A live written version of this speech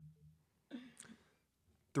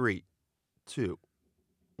3, 2,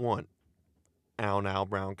 1. Ow now,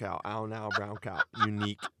 brown cow. Ow now, brown cow.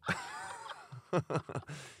 Unique.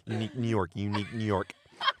 Unique New York. Unique New York.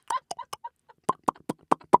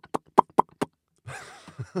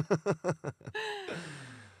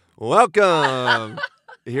 Welcome.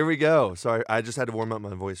 Here we go. Sorry, I just had to warm up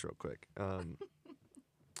my voice real quick.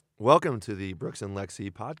 Welcome to the Brooks and Lexi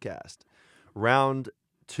podcast, round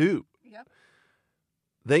 2. Yep.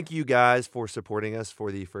 Thank you guys for supporting us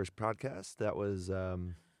for the first podcast. That was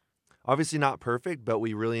obviously not perfect, but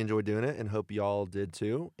we really enjoyed doing it and hope y'all did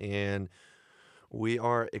too. And we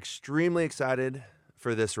are extremely excited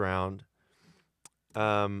for this round.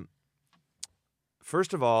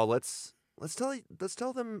 First of all, let's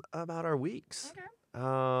tell them about our weeks. Okay.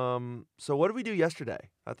 So what did we do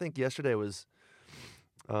yesterday? I think yesterday was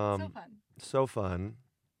So fun. so fun.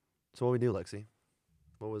 So what did we do, Lexi?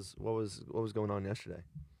 What was going on yesterday?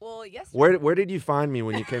 Well, yesterday Where did you find me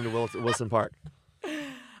when you came to Wilson Park?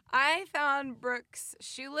 I found Brooks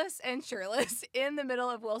shoeless and shirtless in the middle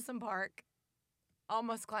of Wilson Park,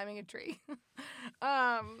 almost climbing a tree.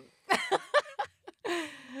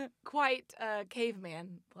 Quite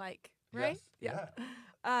caveman-like, right? Yes,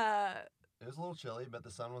 Yeah. It was a little chilly, but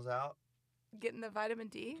the sun was out. Getting the vitamin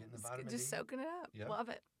D. Getting the vitamin just D. soaking it up. Yep. Love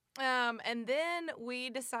it. And then he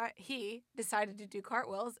decided to do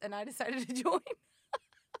cartwheels, and I decided to join.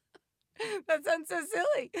 That sounds so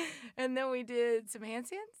silly. And then we did some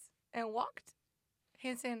handstands and walked.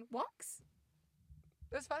 Handstand walks.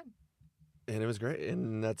 It was fun. And it was great.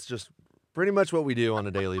 And that's just pretty much what we do on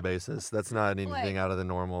a daily basis. That's not anything Play. out of the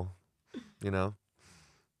normal, you know?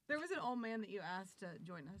 There was an old man that you asked to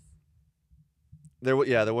join us. There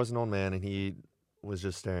was an old man, and he was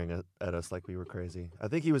just staring at us like we were crazy. I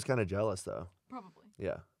think he was kind of jealous, though. Probably.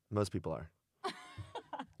 Yeah, most people are.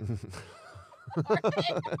 Are they?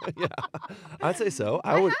 Yeah, I'd say so.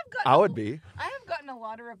 I would be. I have gotten a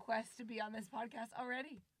lot of requests to be on this podcast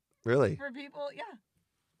already. Really? For people, yeah.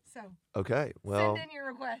 So Okay, well, send in your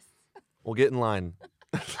requests. we'll get in line.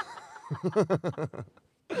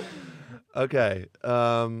 Okay.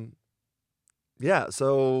 Yeah,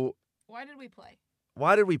 so Why did we play?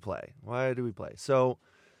 why did we play? So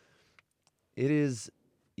it is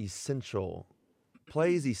essential.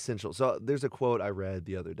 Play is essential. So there's a quote I read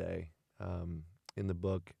the other day in the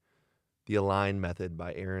book, The Align Method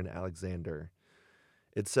by Aaron Alexander.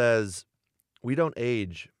 It says, we don't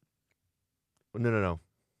age. No.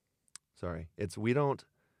 Sorry. It's we don't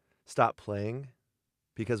stop playing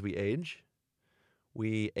because we age.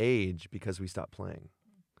 We age because we stop playing.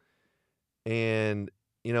 And,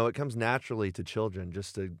 it comes naturally to children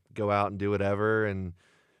just to go out and do whatever and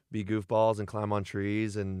be goofballs and climb on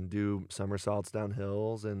trees and do somersaults down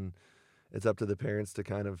hills. And it's up to the parents to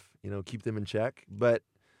kind of, keep them in check. But,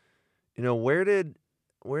 where did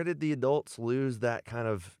the adults lose that kind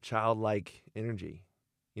of childlike energy?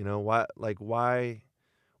 Why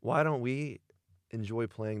don't we enjoy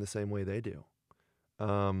playing the same way they do?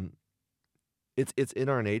 It's in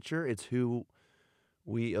our nature. It's who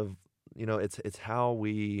we it's how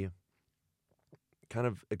we kind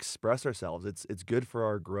of express ourselves. It's good for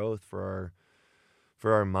our growth, for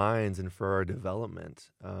our minds, and for our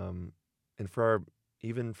development, and for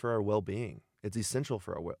our well-being. It's essential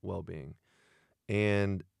for our well-being.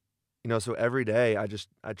 And so every day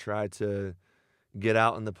I try to get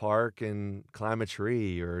out in the park and climb a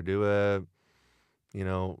tree or do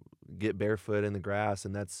get barefoot in the grass,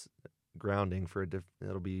 and that's grounding for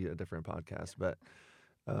it'll be a different podcast, but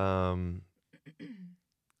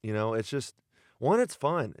it's just it's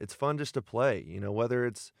fun. It's fun just to play, whether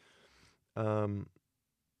it's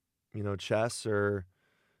chess or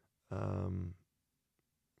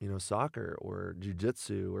soccer or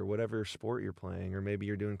jiu-jitsu or whatever sport you're playing, or maybe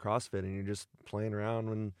you're doing CrossFit and you're just playing around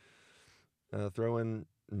when throwing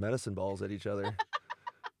medicine balls at each other.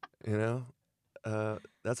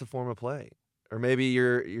 That's a form of play. Or maybe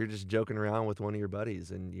you're just joking around with one of your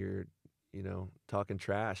buddies and you're talking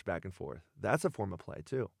trash back and forth. That's a form of play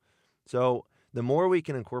too. So the more we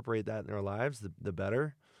can incorporate that in our lives, the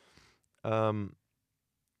better. But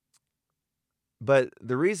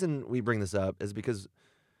the reason we bring this up is because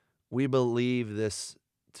we believe this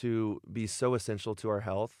to be so essential to our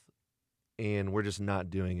health, and we're just not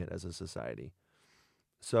doing it as a society.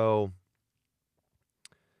 So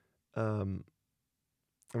I'm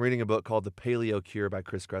reading a book called The Paleo Cure by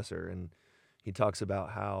Chris Kresser, and he talks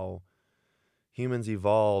about how humans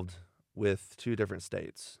evolved with two different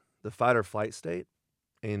states, the fight or flight state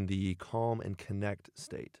and the calm and connect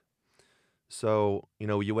state. So,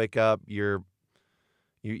 you wake up, you're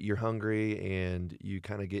hungry, and you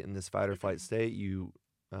kind of get in this fight or flight state. You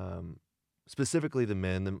specifically the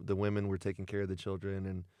men. The women were taking care of the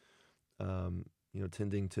children and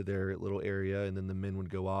tending to their little area, and then the men would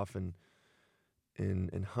go off and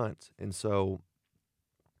hunt. And so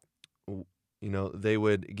they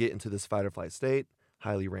would get into this fight or flight state,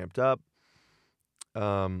 highly ramped up,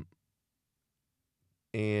 and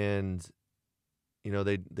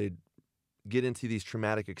they'd get into these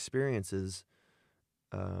traumatic experiences,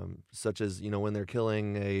 such as when they're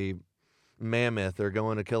killing a mammoth or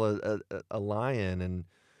going to kill a lion, and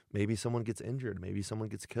maybe someone gets injured, maybe someone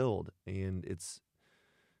gets killed, and it's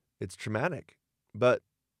traumatic. But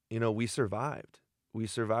we survived. We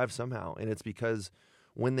survived somehow, and it's because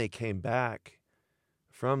when they came back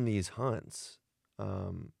from these hunts,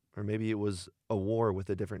 or maybe it was a war with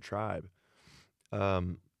a different tribe,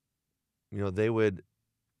 they would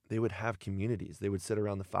have communities. They would sit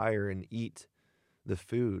around the fire and eat the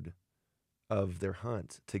food of their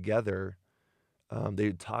hunt together.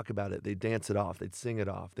 They'd talk about it. They'd dance it off. They'd sing it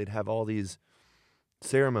off. They'd have all these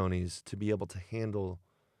ceremonies to be able to handle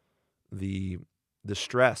the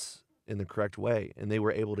stress in the correct way. And they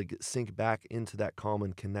were able to sink back into that calm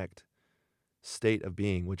and connect state of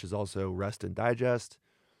being, which is also rest and digest,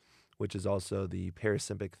 which is also the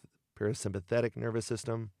parasympathetic nervous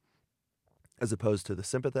system, as opposed to the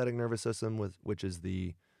sympathetic nervous system, which is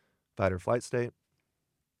the fight or flight state.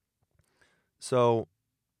 So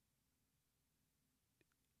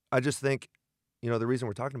I just think, the reason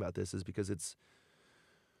we're talking about this is because it's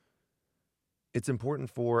important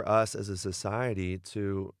for us as a society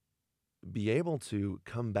to be able to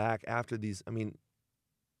come back after these. I mean,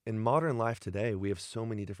 in modern life today, we have so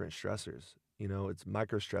many different stressors. It's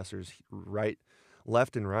micro stressors, right,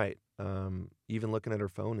 left and right. Even looking at our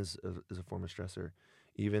phone is a form of stressor.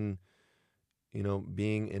 Even,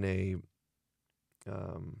 being in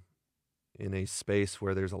a space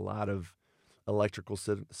where there's a lot of electrical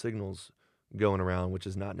signals going around, which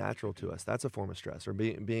is not natural to us, that's a form of stress. Or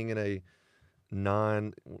being in a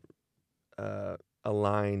non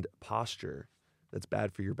aligned posture that's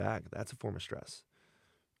bad for your back, that's a form of stress.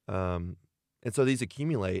 And so these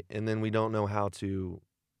accumulate, and then we don't know how to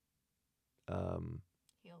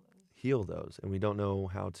heal those, and we don't know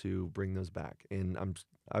how to bring those back. And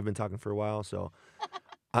I've been talking for a while, so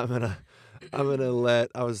I'm gonna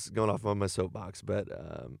let. I was going off on my soapbox, but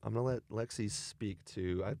I'm gonna let Lexi speak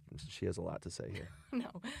to. She has a lot to say here.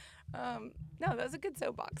 No, that was a good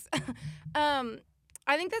soapbox.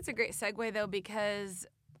 I think that's a great segue though, because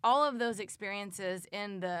all of those experiences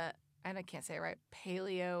in the, and I can't say it right,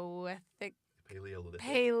 Paleolithic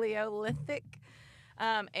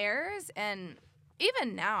eras, and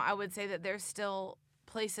even now, I would say that there's still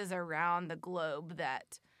places around the globe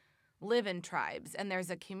that live in tribes, and there's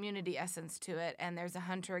a community essence to it, and there's a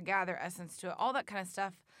hunter-gatherer essence to it. All that kind of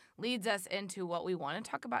stuff leads us into what we want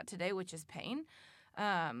to talk about today, which is pain.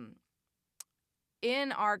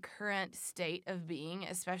 In our current state of being,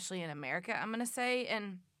 especially in America, I'm going to say,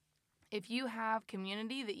 and if you have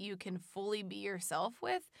community that you can fully be yourself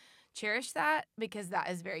with, cherish that, because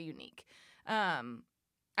that is very unique.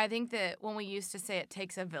 I think that when we used to say it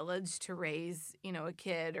takes a village to raise, a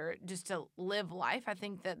kid or just to live life, I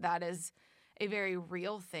think that that is a very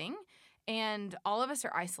real thing. And all of us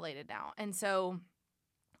are isolated now. And so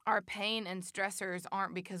our pain and stressors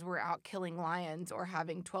aren't because we're out killing lions or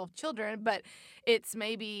having 12 children, but it's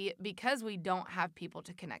maybe because we don't have people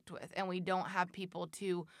to connect with, and we don't have people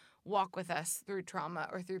to walk with us through trauma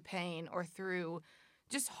or through pain or through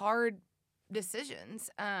just hard decisions.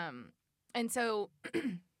 And so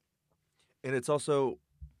and it's also,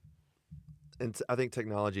 and I think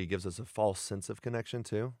technology gives us a false sense of connection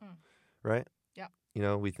too, right? Yeah.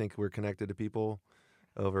 We think we're connected to people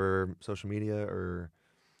over social media or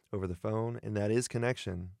over the phone, and that is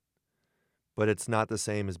connection, but it's not the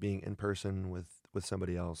same as being in person with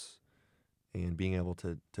somebody else and being able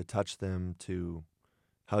to touch them, to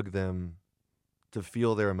hug them, to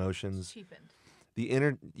feel their emotions. It's cheapened.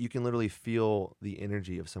 You can literally feel the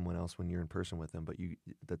energy of someone else when you're in person with them, but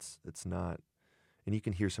it's not, and you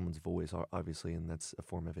can hear someone's voice obviously, and that's a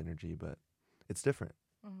form of energy, but it's different.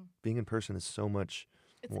 Mm-hmm. Being in person is so much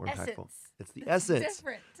more impactful. It's the essence.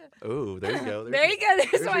 Different. Oh, there you go. There you go.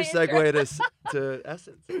 There's your segue to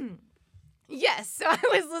essence. Yes. So I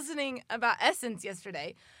was listening about essence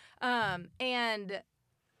yesterday, and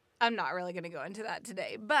I'm not really going to go into that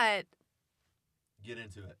today, but get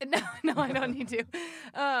into it. No, I don't need to.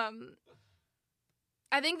 I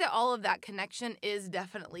think that all of that connection is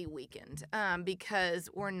definitely weakened because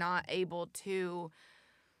we're not able to,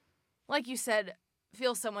 like you said,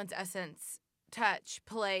 feel someone's essence, touch,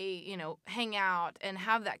 play, hang out, and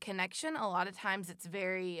have that connection. A lot of times it's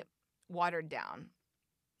very watered down,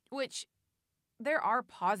 which there are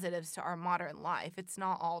positives to our modern life. It's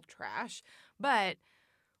not all trash, but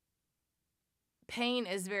pain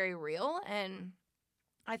is very real, and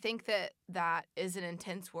I think that that is an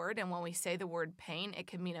intense word, and when we say the word pain, it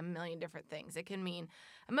can mean a million different things. It can mean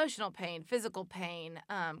emotional pain, physical pain,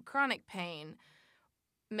 chronic pain,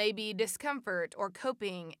 maybe discomfort or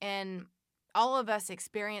coping, and all of us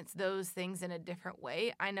experience those things in a different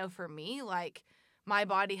way. I know for me, like, my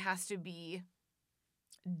body has to be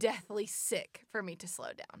deathly sick for me to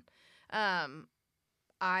slow down.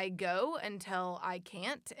 I go until I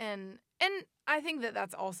can't, and I think that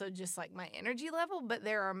that's also just like my energy level, but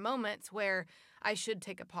there are moments where I should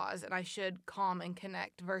take a pause and I should calm and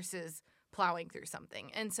connect versus plowing through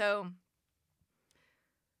something. And so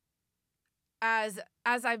as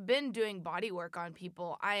I've been doing body work on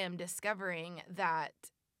people, I am discovering that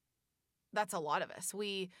that's a lot of us.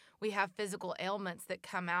 We have physical ailments that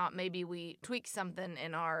come out. Maybe we tweak something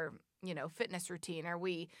in our, fitness routine, or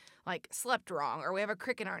we like slept wrong, or we have a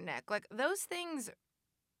crick in our neck. Like, those things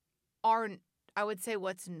are, I would say,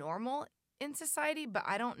 what's normal in society, but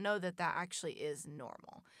I don't know that that actually is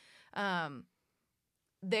normal.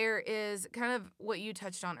 There is kind of what you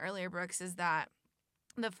touched on earlier, Brooks, is that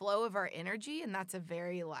the flow of our energy, and that's a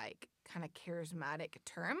very like kind of charismatic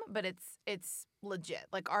term, but it's legit.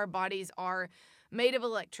 Like, our bodies are made of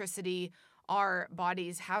electricity. Our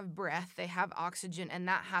bodies have breath, they have oxygen, and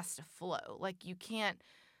that has to flow. Like,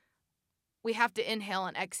 we have to inhale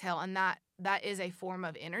and exhale, and that is a form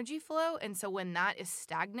of energy flow. And so when that is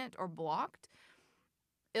stagnant or blocked,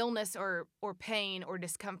 illness or pain or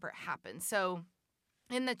discomfort happens. So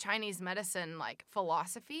in the Chinese medicine like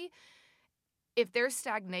philosophy, if there's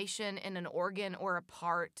stagnation in an organ or a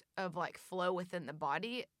part of like flow within the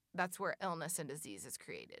body, that's where illness and disease is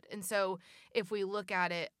created. And so if we look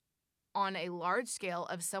at it on a large scale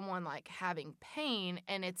of someone like having pain,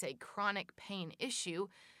 and it's a chronic pain issue,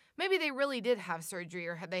 maybe they really did have surgery,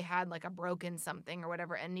 or they had like a broken something or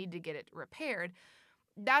whatever and need to get it repaired.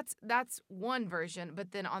 That's one version.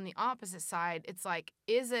 But then on the opposite side, it's like,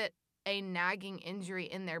 is it a nagging injury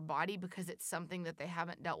in their body because it's something that they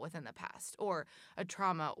haven't dealt with in the past, or a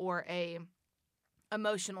trauma, or a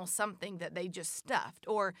emotional something that they just stuffed,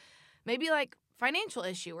 or maybe like financial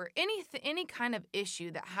issue, or any kind of issue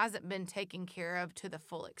that hasn't been taken care of to the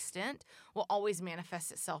full extent will always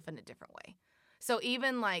manifest itself in a different way. So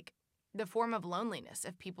even like the form of loneliness,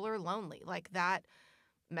 if people are lonely, like that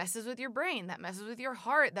messes with your brain, that messes with your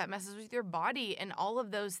heart, that messes with your body, and all of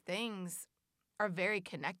those things are very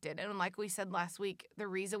connected. And like we said last week, the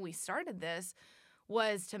reason we started this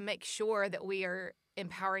was to make sure that we are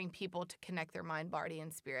empowering people to connect their mind, body,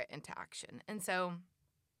 and spirit into action. And so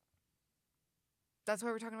that's why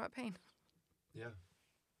we're talking about pain. Yeah.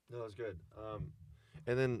 No, that's good.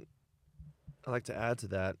 And then I like to add to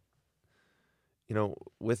that,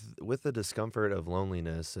 with the discomfort of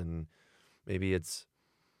loneliness, and maybe it's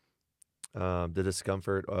the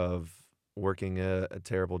discomfort of working a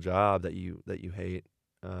terrible job that you hate,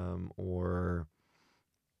 or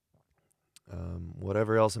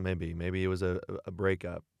whatever else it may be. Maybe it was a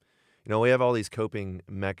breakup. We have all these coping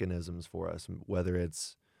mechanisms for us, whether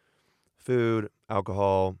it's food,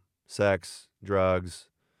 alcohol, sex, drugs,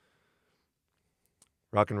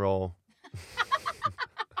 rock and roll.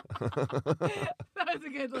 That was a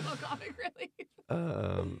good little comic, really.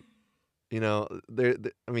 I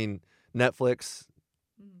mean, Netflix,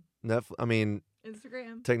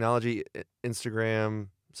 Instagram. technology, Instagram,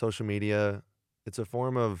 social media. It's a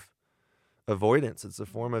form of avoidance. It's a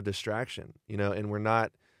form of distraction, and we're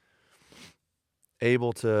not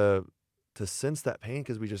able to sense that pain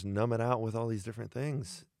because we just numb it out with all these different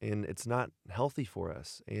things, and it's not healthy for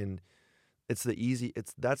us. And that's the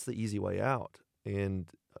easy way out. And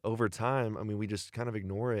over time, we just kind of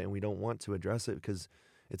ignore it, and we don't want to address it because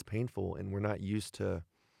it's painful, and we're not used to,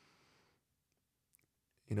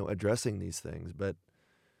 addressing these things. But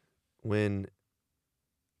when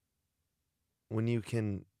you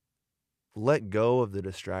can let go of the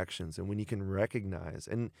distractions, and when you can recognize,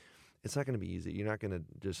 and it's not going to be easy. You're not going to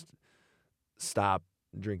just stop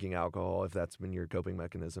drinking alcohol if that's been your coping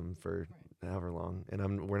mechanism for however long.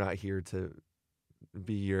 And we're not here to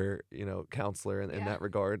be your, counselor in that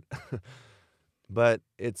regard. But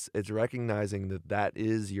it's recognizing that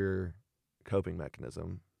is your coping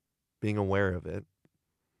mechanism, being aware of it.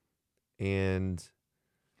 And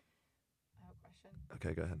I have a question.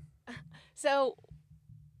 Okay, go ahead. So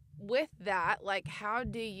with that, like, how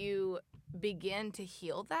do you begin to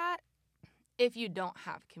heal that if you don't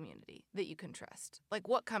have community that you can trust? Like,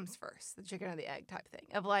 what comes first, the chicken or the egg type thing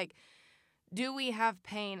of like, do we have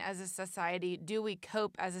pain as a society? Do we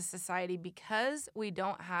cope as a society because we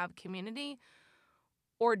don't have community?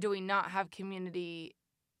 Or do we not have community?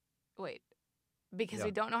 Wait, because Yeah.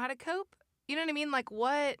 we don't know how to cope? You know what I mean? Like,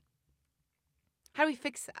 what? How do we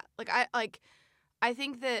fix that? I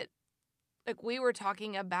think that, like, we were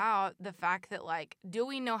talking about the fact that, like, do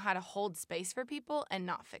we know how to hold space for people and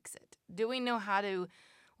not fix it? Do we know how to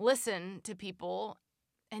listen to people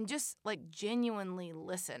and just, like, genuinely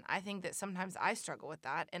listen? I think that sometimes I struggle with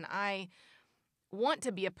that, and I want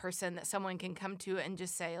to be a person that someone can come to and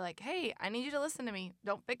just say, like, hey, I need you to listen to me.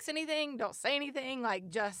 Don't fix anything. Don't say anything. Like,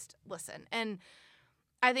 just listen. And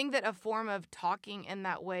I think that a form of talking in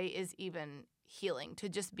that way is even healing, to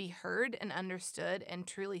just be heard and understood and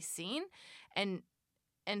truly seen and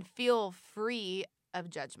feel free of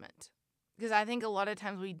judgment. Because I think a lot of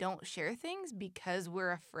times we don't share things because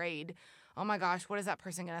we're afraid, oh my gosh, what is that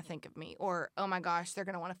person going to think of me? Or, oh my gosh, they're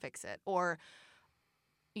going to want to fix it. Or,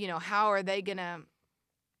 you know, how are they going to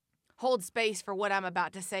hold space for what I'm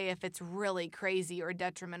about to say if it's really crazy or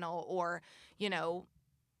detrimental or, you know,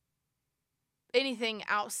 anything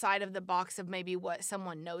outside of the box of maybe what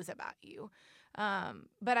someone knows about you.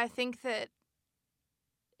 But I think that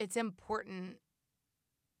it's important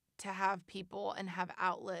to have people and have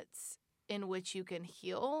outlets in which you can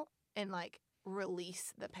heal and, like,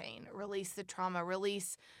 release the pain, release the trauma,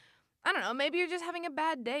 release, I don't know, maybe you're just having a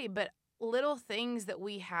bad day, but little things that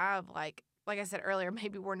we have, like I said earlier,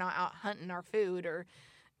 maybe we're not out hunting our food or,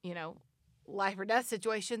 you know, life or death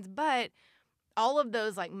situations, but all of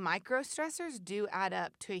those, like, micro stressors do add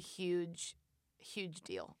up to a huge, huge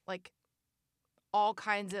deal. Like, all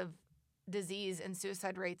kinds of disease and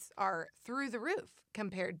suicide rates are through the roof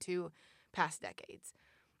compared to past decades.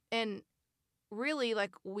 And really,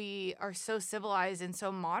 like, we are so civilized and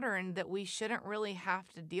so modern that we shouldn't really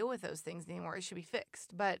have to deal with those things anymore. It should be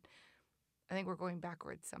fixed. But I think we're going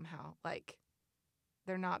backwards somehow. Like,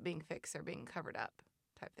 they're not being fixed, they're being covered up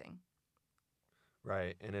type thing.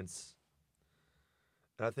 Right. And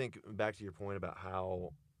I think back to your point about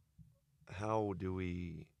how do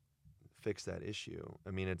we fix that issue?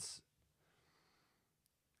 I mean, it's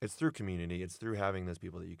through community. It's through having those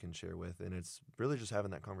people that you can share with, and it's really just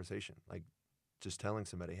having that conversation. Like, just telling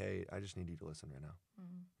somebody, "Hey, I just need you to listen right now.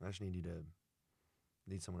 Mm-hmm. I just need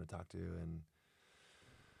someone to talk to." And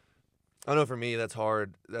I know for me, that's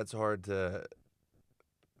hard. That's hard to.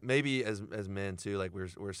 Maybe as men too, like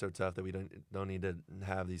we're so tough that we don't need to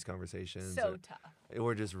have these conversations. So tough.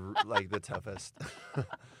 We're just like the toughest,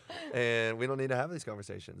 and we don't need to have these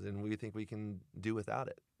conversations, and we think we can do without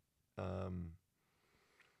it.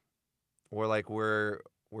 Or like we're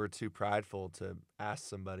too prideful to ask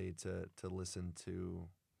somebody to listen to,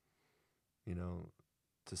 you know,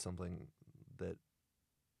 to something that,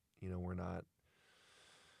 you know, we're not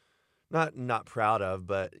proud of,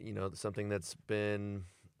 but, you know, something that's been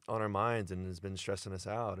on our minds and has been stressing us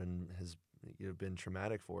out and has, you know, been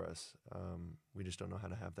traumatic for us. We just don't know how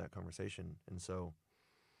to have that conversation, and so,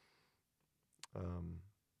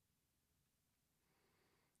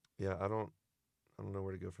 yeah, I don't know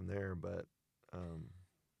where to go from there, but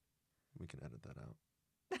we can edit that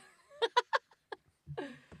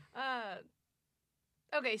out.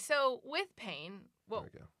 Okay, so with pain, There we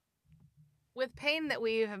go. with pain that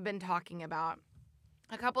we have been talking about,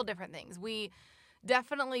 a couple different things. We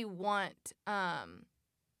definitely want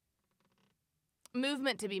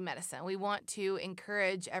movement to be medicine. We want to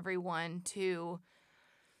encourage everyone to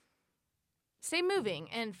stay moving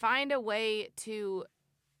and find a way to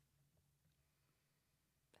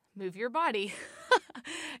move your body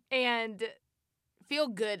and feel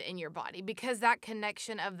good in your body, because that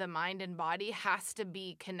connection of the mind and body has to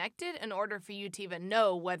be connected in order for you to even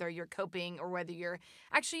know whether you're coping or whether you're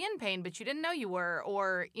actually in pain, but you didn't know you were,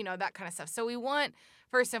 or, you know, that kind of stuff. So we want,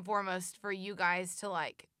 first and foremost, for you guys to,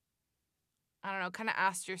 like, I don't know, kind of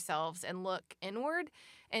ask yourselves and look inward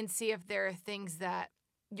and see if there are things that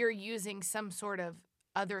you're using some sort of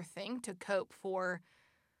other thing to cope for.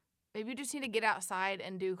 Maybe you just need to get outside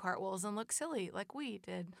and do cartwheels and look silly like we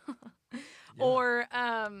did. Yeah. Or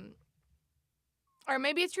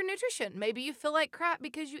maybe it's your nutrition. Maybe you feel like crap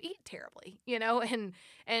because you eat terribly, you know, and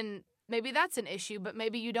maybe that's an issue, but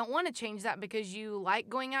maybe you don't want to change that because you like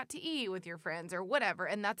going out to eat with your friends or whatever,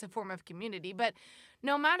 and that's a form of community. But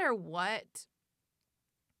no matter what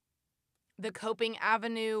the coping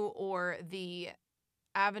avenue or the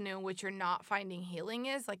avenue in which you're not finding healing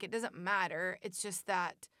is, like, it doesn't matter. It's just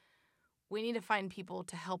that we need to find people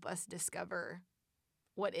to help us discover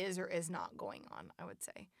what is or is not going on, I would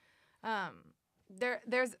say.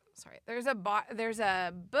 There's a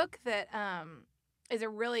book that is a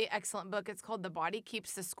really excellent book. It's called The Body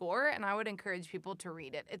Keeps the Score, and I would encourage people to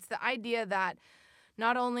read it. It's the idea that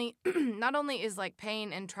not only not only is like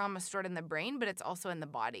pain and trauma stored in the brain, but it's also in the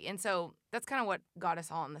body. And so that's kind of what got us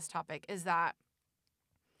all on this topic, is that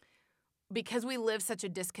because we live such a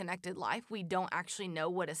disconnected life, we don't actually know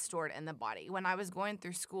what is stored in the body. When I was going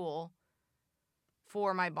through school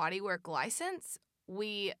for my bodywork license,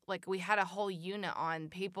 we had a whole unit on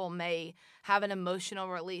people may have an emotional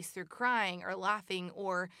release through crying or laughing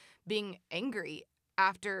or being angry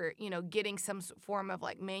after, getting some form of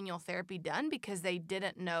like manual therapy done because they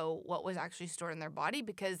didn't know what was actually stored in their body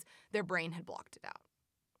because their brain had blocked it out.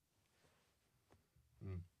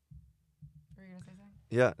 Were you going to say something?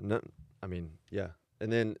 Yeah, no, I mean, yeah.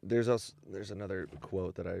 And then there's another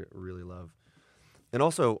quote that I really love. And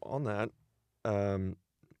also on that,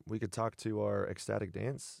 we could talk to our ecstatic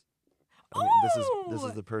dance. I mean, this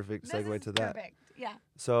is the perfect segue to that. Perfect. Yeah.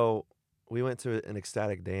 So we went to an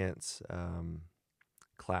ecstatic dance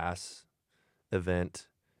class event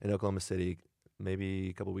in Oklahoma City maybe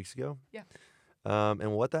a couple weeks ago. Yeah.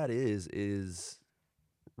 And what that is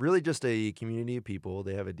really just a community of people.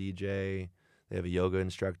 They have a DJ, they have a yoga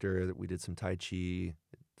instructor. We did some Tai Chi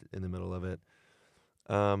in the middle of it.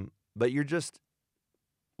 But you're just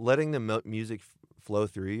letting the music flow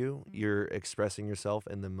through you. Mm-hmm. You're expressing yourself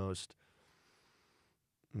in the most,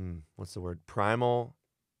 what's the word? Primal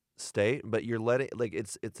state, but you're letting, like,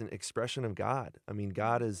 it's an expression of God. I mean,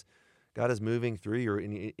 God is moving through you,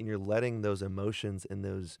 and you're letting those emotions and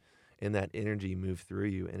that energy move through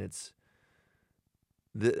you. And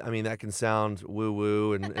that can sound woo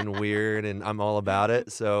woo and weird, and I'm all about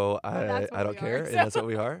it. So I don't care, and that's what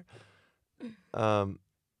we are.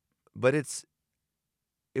 But it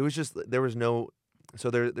was just, there was no, so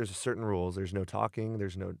there's certain rules. There's no talking.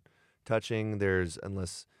 There's no touching.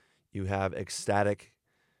 Unless you have ecstatic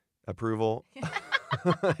approval,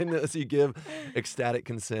 unless you give ecstatic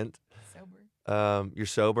consent. Sober. You're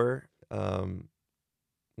sober,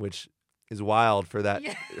 which is wild for that,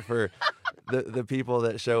 for the people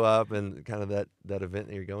that show up and kind of that event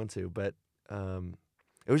that you're going to. But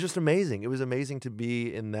it was just amazing. It was amazing to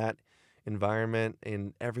be in that environment,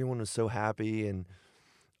 and everyone was so happy. And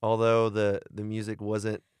although the music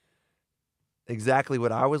wasn't exactly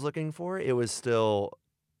what I was looking for, it was still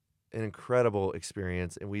an incredible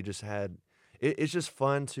experience. And we just had, it's just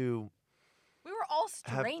fun to. We were all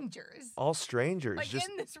strangers. All strangers. Like just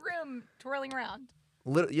in this room twirling around.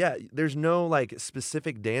 Yeah, there's no like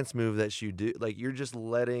specific dance move that you do. Like, you're just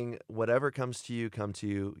letting whatever comes to you come to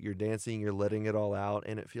you. You're dancing, you're letting it all out,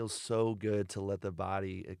 and it feels so good to let the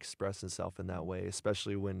body express itself in that way,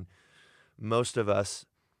 especially when most of us,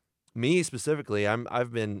 me specifically,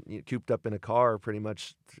 I've been cooped up in a car pretty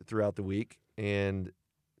much throughout the week and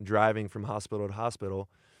driving from hospital to hospital.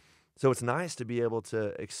 So it's nice to be able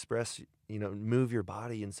to express, move your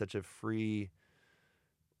body in such a free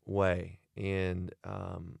way. And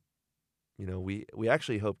we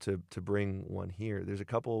actually hope to bring one here. There's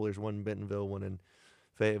one in Bentonville, one in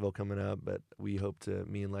Fayetteville coming up, but we hope to,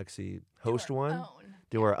 me and Lexi, host one,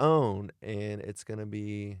 do our own, and it's gonna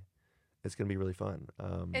be really fun.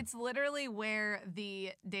 It's literally where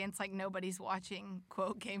the dance like nobody's watching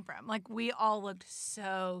quote came from. Like, we all looked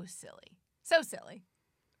so silly,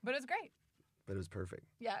 but it was great. But it was perfect.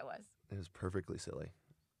 Yeah, it was. It was perfectly silly.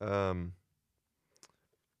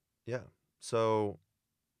 Yeah. So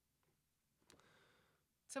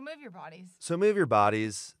move your bodies. So move your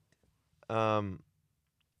bodies.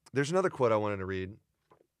 There's another quote I wanted to read,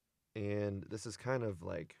 and this is kind of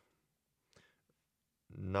like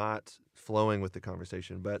not flowing with the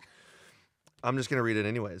conversation, but I'm just going to read it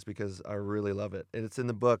anyways because I really love it. And it's in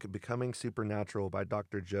the book Becoming Supernatural by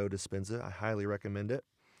Dr. Joe Dispenza. I highly recommend it.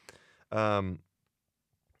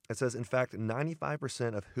 It says, in fact,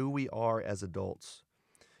 95% of who we are as adults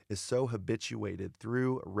is so habituated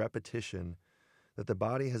through repetition that the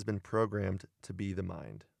body has been programmed to be the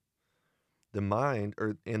mind. The mind,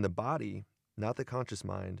 and the body, not the conscious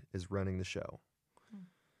mind, is running the show.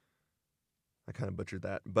 I kind of butchered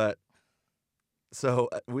that. But so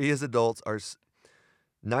we as adults are,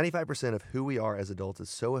 95% of who we are as adults is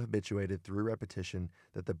so habituated through repetition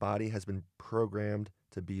that the body has been programmed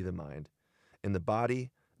to be the mind. And the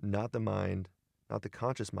body, not the mind, not the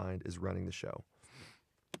conscious mind, is running the show.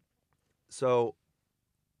 So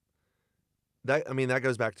that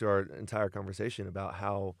goes back to our entire conversation about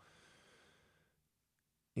how,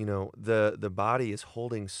 the body is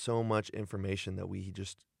holding so much information that we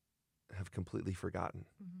just have completely forgotten.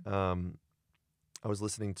 Mm-hmm. I was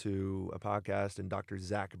listening to a podcast, and Dr.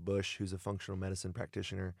 Zach Bush, who's a functional medicine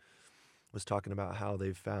practitioner, was talking about how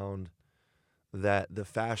they've found that the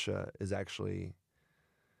fascia is actually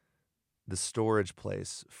the storage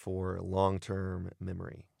place for long-term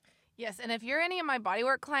memory. Yes, and if you're any of my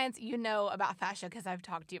bodywork clients, you know about fascia because I've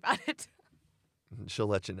talked to you about it. She'll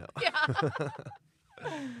let you know. Yeah.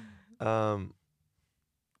 um,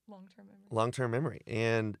 Long-term memory. long-term memory.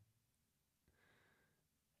 And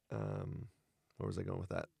where was I going with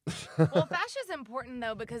that? Well, fascia is important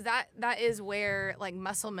though because that is where like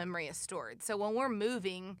muscle memory is stored. So when we're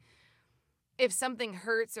moving, if something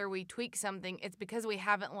hurts or we tweak something, it's because we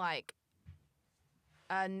haven't like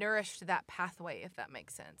nourished that pathway, if that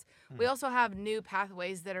makes sense. We also have new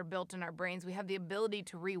pathways that are built in our brains. We have the ability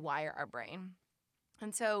to rewire our brain.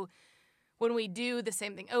 And so when we do the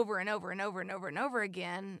same thing over and over and over and over and over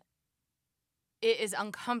again, it is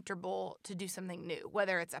uncomfortable to do something new,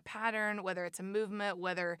 whether it's a pattern, whether it's a movement,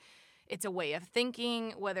 whether it's a way of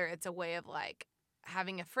thinking, whether it's a way of like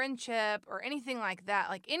having a friendship or anything like that.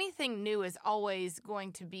 Like anything new is always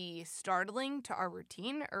going to be startling to our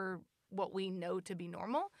routine or what we know to be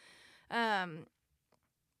normal. But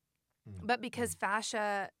because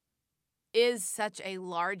fascia is such a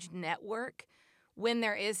large network, when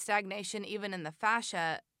there is stagnation, even in the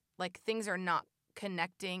fascia, like things are not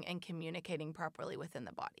connecting and communicating properly within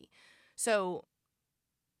the body. So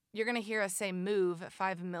you're going to hear us say move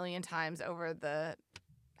 5 million times over the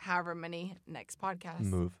however many next podcasts.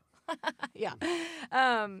 Move. Yeah.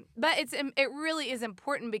 But it really is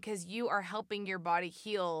important because you are helping your body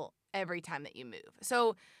heal every time that you move.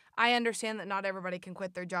 So I understand that not everybody can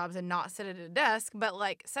quit their jobs and not sit at a desk, but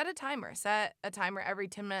like set a timer. Set a timer every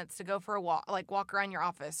 10 minutes to go for a walk, like walk around your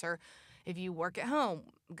office, or if you work at home,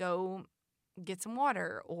 go get some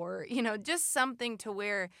water, or, just something to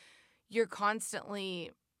where you're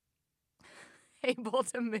constantly able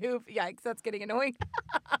to move. Yikes, that's getting annoying.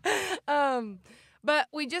 But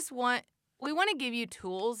we want to give you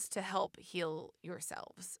tools to help heal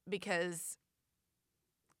yourselves because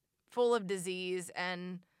full of disease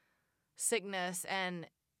and sickness and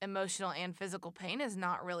emotional and physical pain is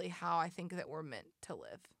not really how I think that we're meant to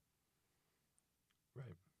live.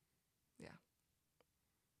 Right. Yeah.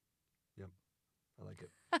 Yep. I like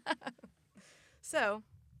it. So,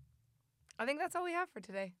 I think that's all we have for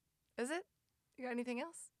today. Is it? You got anything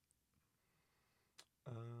else?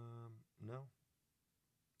 No.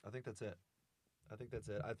 I think that's it. I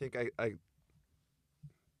think I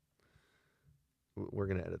we're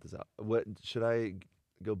going to edit this out. What should I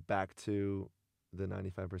go back to the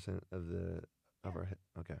 95% of our hit?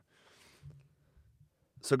 Okay.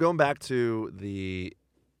 So going back to the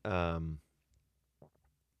fact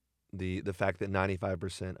that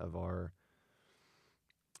 95% of our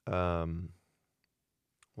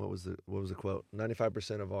what was the quote?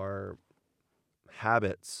 95% of our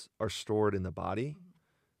habits are stored in the body.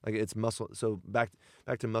 Like it's muscle. So back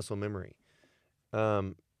to muscle memory.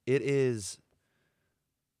 It is,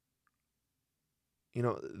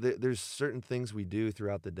 there's certain things we do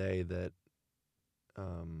throughout the day that,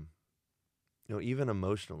 even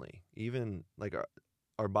emotionally, even like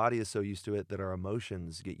our body is so used to it that our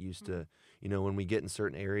emotions get used to, when we get in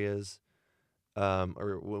certain areas,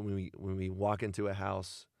 or when we walk into a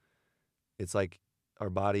house, it's like our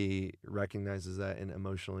body recognizes that and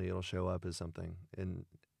emotionally it'll show up as something, and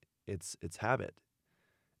it's habit.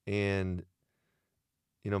 And,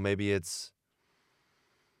 maybe it's,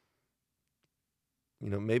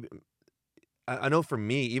 maybe I know for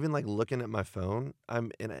me, even like looking at my phone,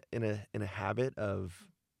 I'm in a habit of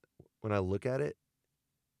when I look at it,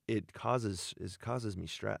 it causes me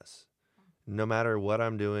stress. No matter what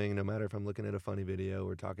I'm doing, no matter if I'm looking at a funny video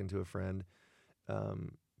or talking to a friend,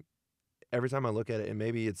 every time I look at it, and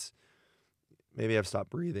maybe I've stopped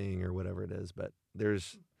breathing or whatever it is, but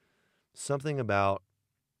there's something about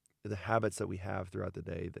the habits that we have throughout the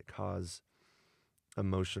day that cause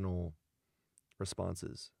emotional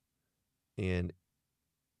responses. And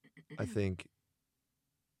I think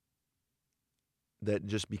that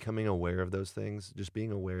just becoming aware of those things, just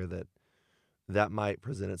being aware that might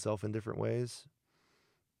present itself in different ways.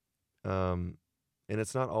 And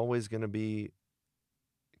it's not always going to be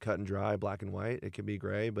cut and dry, black and white. It can be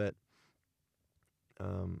gray, but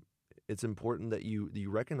it's important that you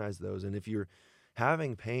recognize those. And if you're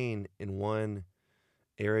having pain in one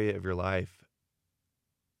area of your life,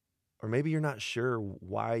 or maybe you're not sure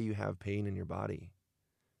why you have pain in your body,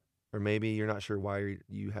 or maybe you're not sure why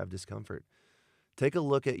you have discomfort, take a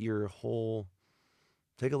look at your whole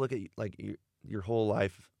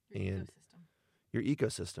life and your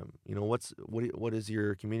ecosystem. What does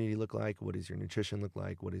your community look like? What does your nutrition look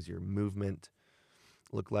like? What does your movement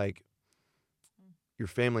look like? Your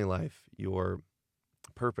family life, your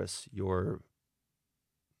purpose,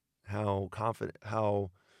 how confident,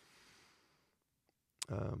 how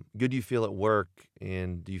good you feel at work,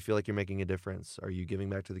 and do you feel like you're making a difference? Are you giving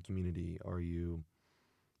back to the community? Are you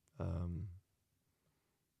um,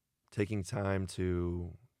 taking time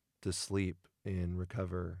to sleep and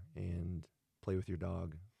recover and play with your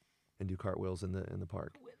dog and do cartwheels in the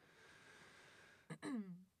park?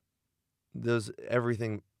 Those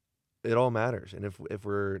everything, it all matters. And if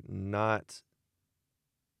we're not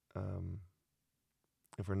um,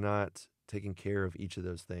 if we're not taking care of each of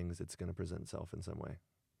those things, it's going to present itself in some way.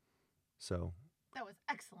 So That was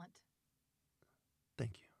excellent.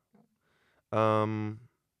 thank you.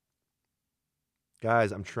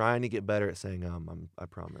 Guys, I'm trying to get better at saying I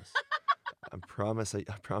promise. I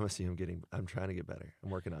promise you I'm trying to get better. I'm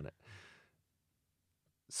working on it.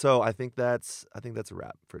 So I think that's a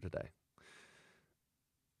wrap for today.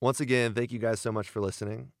 Once again, thank you guys so much for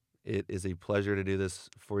listening. It is a pleasure to do this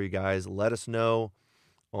for you guys. Let us know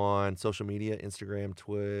on social media, Instagram,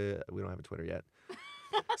 Twitter. We don't have a Twitter yet.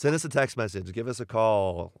 Send us a text message. Give us a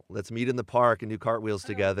call. Let's meet in the park and do cartwheels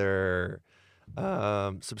together.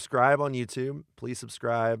 Subscribe on YouTube. Please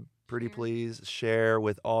subscribe. Pretty please. Share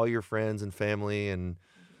with all your friends and family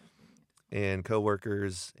and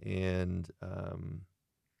coworkers. And what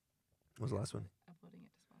was the last one? Uploading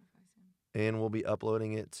it to Spotify soon. And we'll be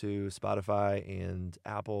uploading it to Spotify and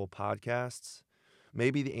Apple Podcasts.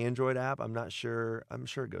 Maybe the Android app. I'm not sure. I'm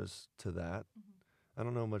sure it goes to that. I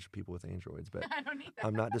don't know much people with Androids, but I don't either.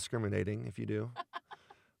 I'm not discriminating if you do.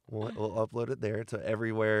 We'll upload it there to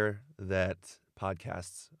everywhere that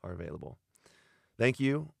podcasts are available. Thank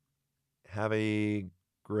you. Have a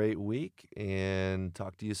great week and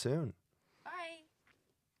talk to you soon.